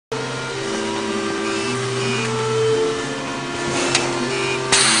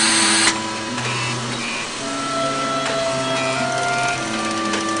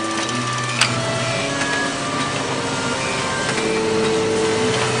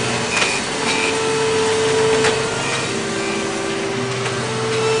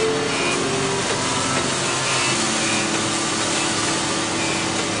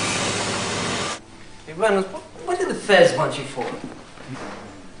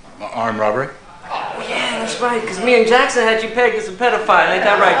Armed robbery? Oh, yeah, that's right, because me and Jackson had you pegged as a pedophile. Ain't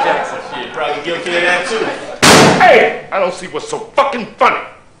that right, Jackson? Shit, probably guilty of that, too. Hey, I don't see what's so fucking funny.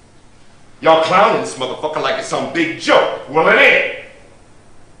 Y'all clowning this motherfucker like it's some big joke. Well, it ain't.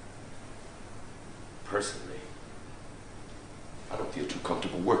 Personally, I don't feel too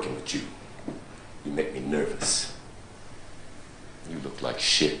comfortable working with you. You make me nervous. You look like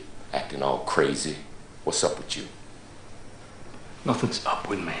shit, acting all crazy. What's up with you? Nothing's up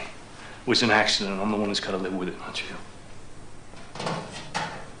with me. It was an accident. I'm the one who's got to live with it, not you.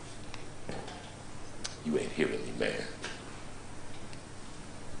 You ain't hearing me, man.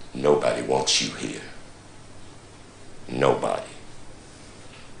 Nobody wants you here. Nobody.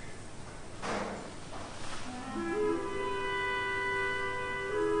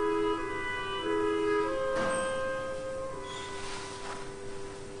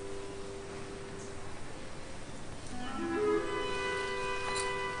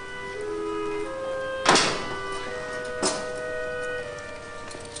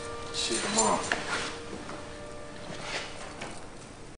 See you tomorrow.